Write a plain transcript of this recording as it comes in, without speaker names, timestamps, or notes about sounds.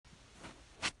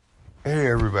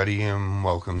Hey everybody, and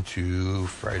welcome to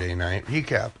Friday Night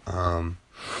Recap.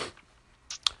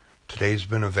 Today's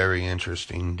been a very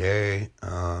interesting day.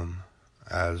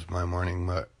 As my morning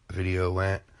video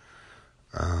went,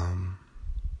 I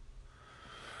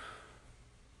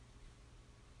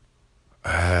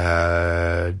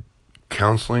had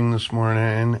counseling this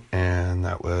morning, and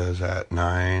that was at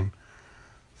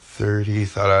 9:30.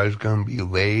 Thought I was gonna be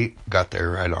late. Got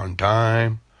there right on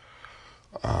time.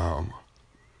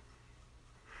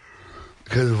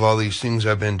 Because of all these things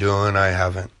I've been doing, I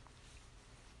haven't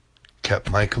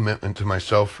kept my commitment to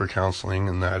myself for counseling,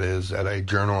 and that is that I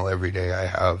journal every day. I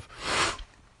have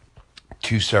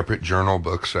 2 separate journal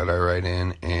books that I write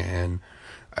in, and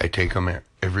I take them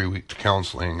every week to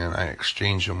counseling, and I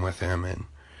exchange them with him. And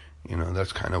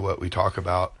that's kind of what we talk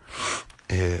about,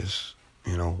 is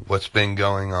what's been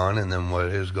going on and then what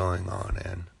is going on.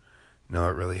 And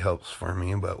it really helps for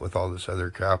me, but with all this other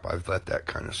crap, I've let that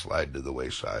kind of slide to the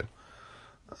wayside.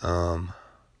 But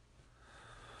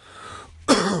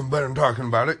I'm talking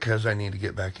about it because I need to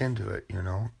get back into it.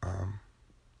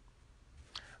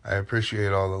 I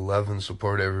appreciate all the love and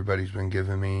support everybody's been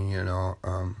giving me.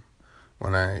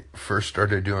 When I first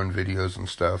started doing videos and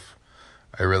stuff,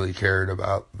 I really cared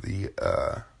about the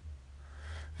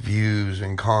views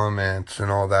and comments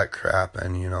and all that crap.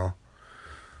 And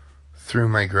through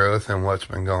my growth and what's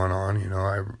been going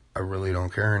on, I really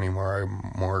don't care anymore. I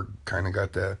more kind of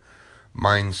got the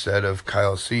mindset of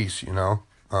Kyle Cease.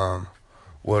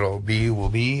 What'll be will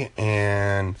be,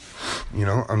 and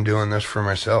I'm doing this for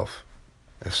myself.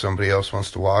 If somebody else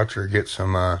wants to watch or get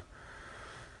some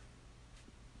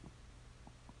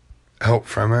help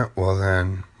from it, well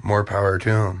then, more power to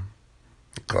them.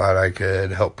 Glad I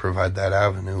could help provide that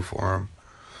avenue for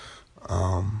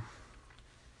them.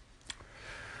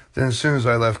 Then as soon as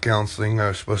I left counseling, I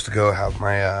was supposed to go have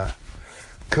my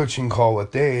coaching call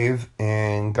with Dave,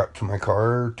 and got to my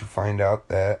car to find out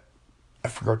that I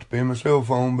forgot to pay my cell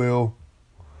phone bill.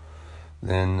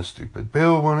 Then the stupid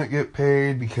bill wouldn't get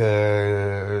paid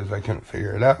because I couldn't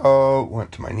figure it out.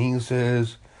 Went to my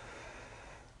niece's,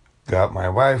 got my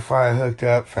Wi-Fi hooked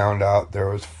up, found out there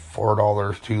was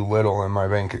 $4 too little in my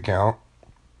bank account.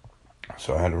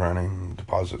 So I had to run and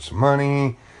deposit some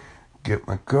money, get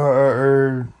my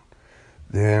card.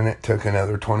 Then it took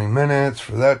another 20 minutes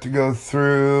for that to go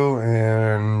through,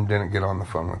 and didn't get on the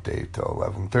phone with Dave till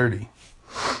 11:30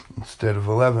 instead of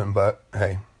 11. But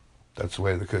hey, that's the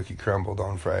way the cookie crumbled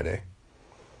on Friday.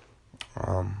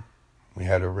 We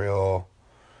had a real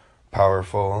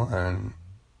powerful and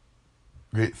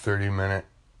great 30-minute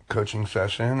coaching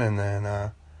session, and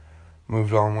then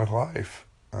moved on with life.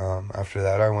 After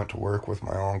that, I went to work with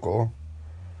my uncle.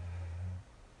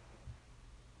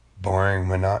 Boring,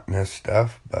 monotonous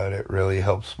stuff, but it really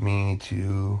helps me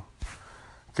to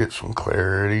get some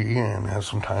clarity and have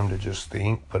some time to just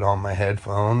think, put on my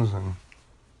headphones, and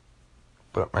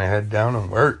put my head down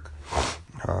and work.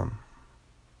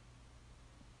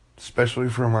 Especially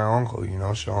for my uncle,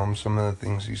 show him some of the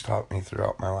things he's taught me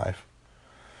throughout my life.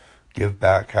 Give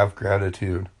back, have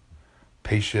gratitude,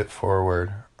 pay shit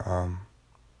forward.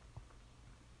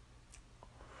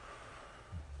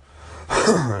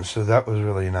 So that was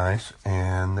really nice.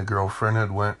 And the girlfriend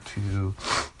had went to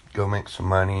go make some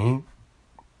money,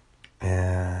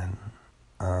 and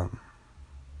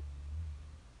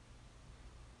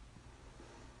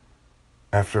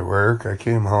after work I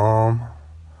came home,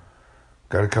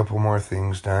 got a couple more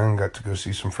things done, got to go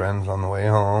see some friends on the way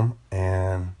home,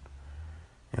 and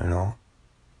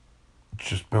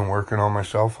just been working on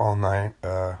myself all night.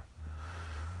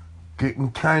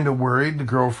 Getting kind of worried. The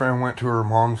girlfriend went to her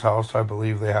mom's house. I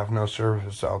believe they have no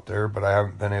service out there, but I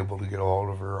haven't been able to get a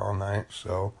hold of her all night.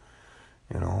 So,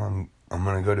 I'm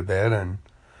gonna go to bed and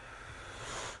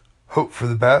hope for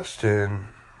the best. And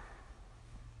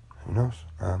who knows?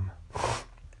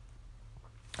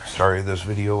 Sorry this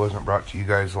video wasn't brought to you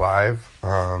guys live.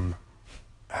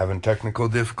 Having technical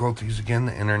difficulties again.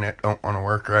 The internet don't want to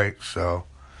work right, so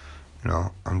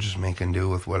I'm just making do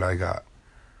with what I got.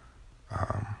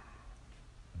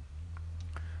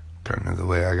 Kind of the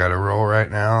way I gotta roll right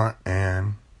now,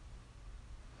 and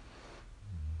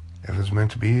if it's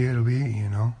meant to be, it'll be,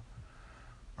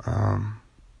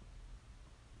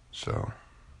 So,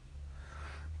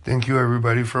 thank you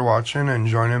everybody for watching and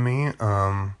joining me.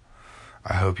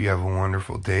 I hope you have a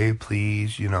wonderful day.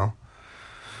 Please,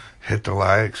 hit the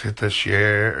likes, hit the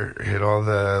share, hit all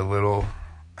the little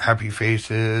happy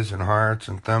faces and hearts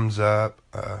and thumbs up.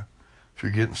 If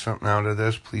you're getting something out of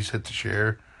this, please hit the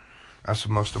share. That's the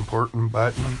most important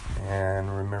button.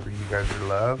 And remember, you guys are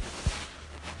loved.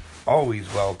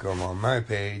 Always welcome on my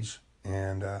page.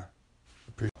 And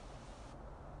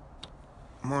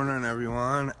Morning,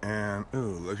 everyone, and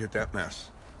ooh, look at that mess.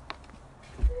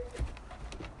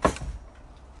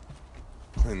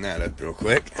 Clean that up real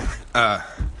quick.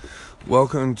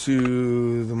 Welcome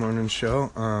to the morning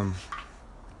show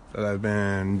that I've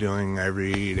been doing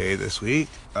every day this week.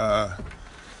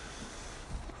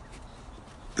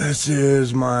 This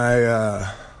is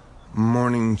my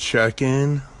morning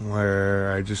check-in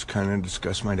where I just kind of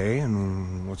discuss my day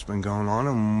and what's been going on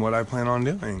and what I plan on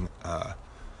doing.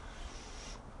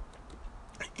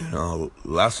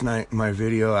 Last night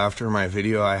after my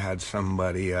video, I had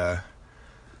somebody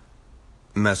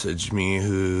message me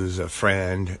who's a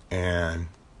friend and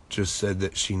just said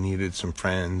that she needed some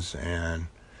friends, and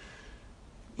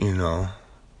it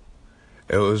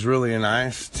was really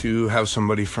nice to have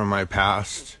somebody from my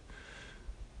past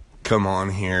come on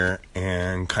here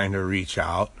and kind of reach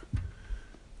out.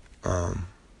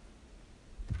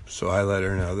 So I let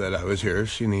her know that I was here.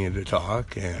 She needed to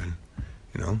talk and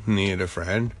needed a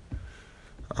friend.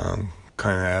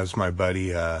 Kind of as my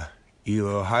buddy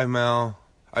Elo. Hi Mel.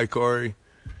 Hi Corey.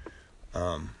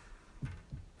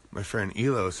 My friend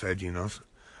Elo said,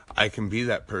 I can be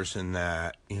that person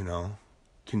that,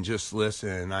 can just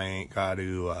listen. I ain't got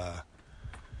to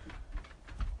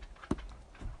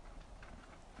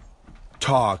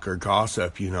talk or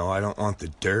gossip, I don't want the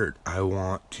dirt. I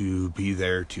want to be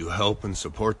there to help and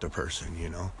support the person,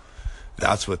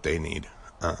 That's what they need.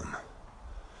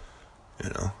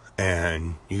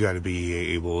 And you got to be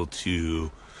able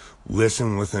to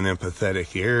listen with an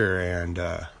empathetic ear and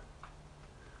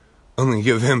only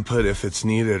give input if it's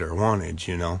needed or wanted,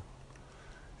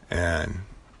 and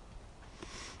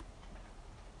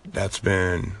that's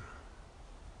been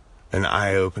an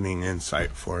eye-opening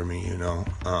insight for me.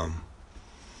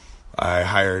 I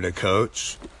hired a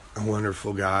coach, a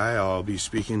wonderful guy I'll be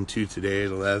speaking to today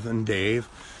at 11, Dave,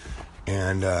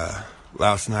 and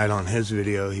last night on his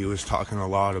video, he was talking a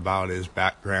lot about his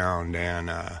background and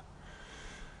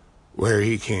where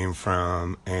he came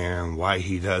from and why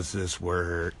he does this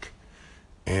work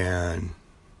and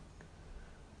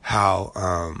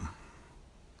how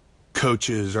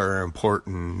coaches are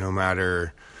important no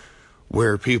matter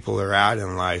where people are at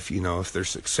in life. If they're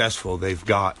successful, they've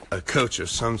got a coach of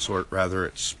some sort, whether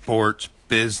it's sports,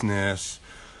 business,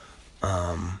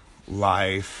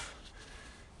 life.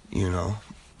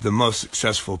 The most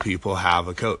successful people have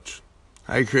a coach.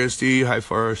 Hi, Christy. Hi,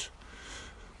 Forrest.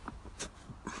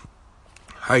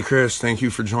 Hi, Chris. Thank you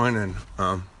for joining.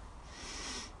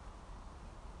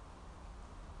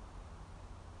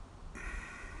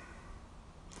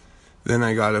 Then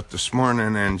I got up this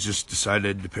morning and just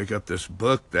decided to pick up this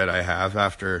book that I have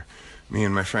after me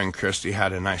and my friend Christy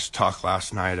had a nice talk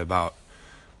last night about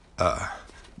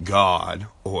God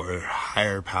or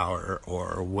higher power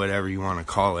or whatever you want to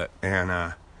call it.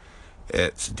 And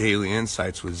it's Daily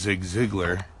Insights with Zig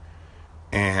Ziglar.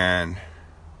 And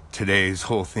today's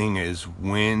whole thing is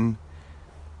no,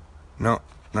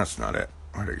 that's not it.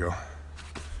 Where'd it go?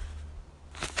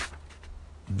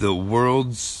 The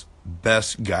world's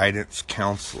best guidance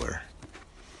counselor.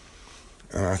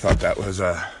 And I thought that was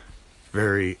a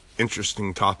very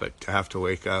interesting topic to have to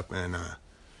wake up and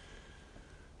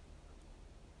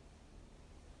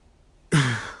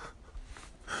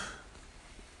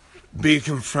be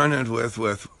confronted with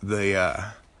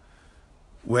the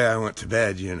way I went to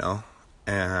bed,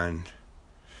 and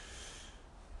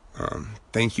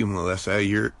thank you, Melissa.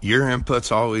 Your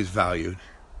input's always valued.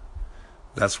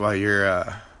 That's why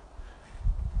you're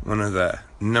one of the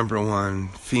number one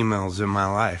females in my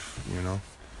life.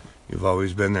 You've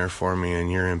always been there for me,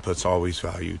 and your input's always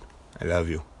valued. I love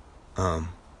you.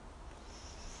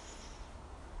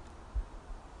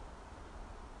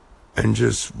 And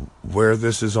just where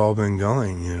this has all been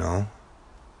going,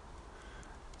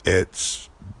 it's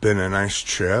been a nice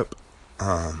trip.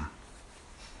 And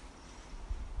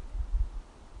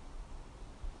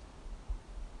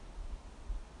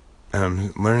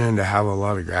I'm learning to have a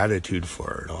lot of gratitude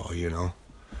for it all,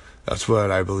 That's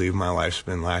what I believe my life's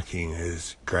been lacking,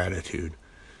 is gratitude.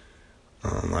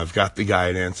 I've got the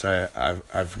guidance.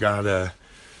 I've got a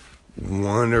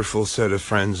wonderful set of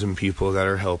friends and people that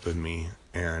are helping me.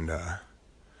 And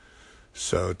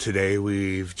so today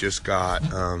we've just got,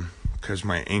 because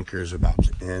my anchor is about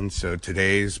to end, so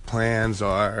today's plans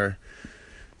are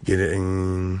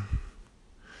getting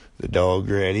the dog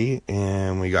ready,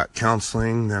 and we got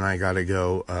counseling. Then I got to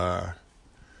go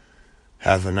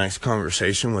have a nice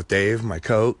conversation with Dave, my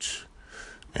coach,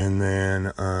 and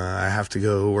then I have to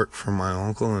go work for my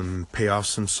uncle and pay off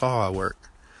some saw work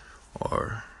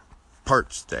or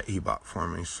parts that he bought for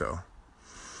me. So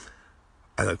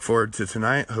I look forward to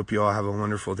tonight. Hope you all have a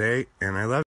wonderful day, and I love you.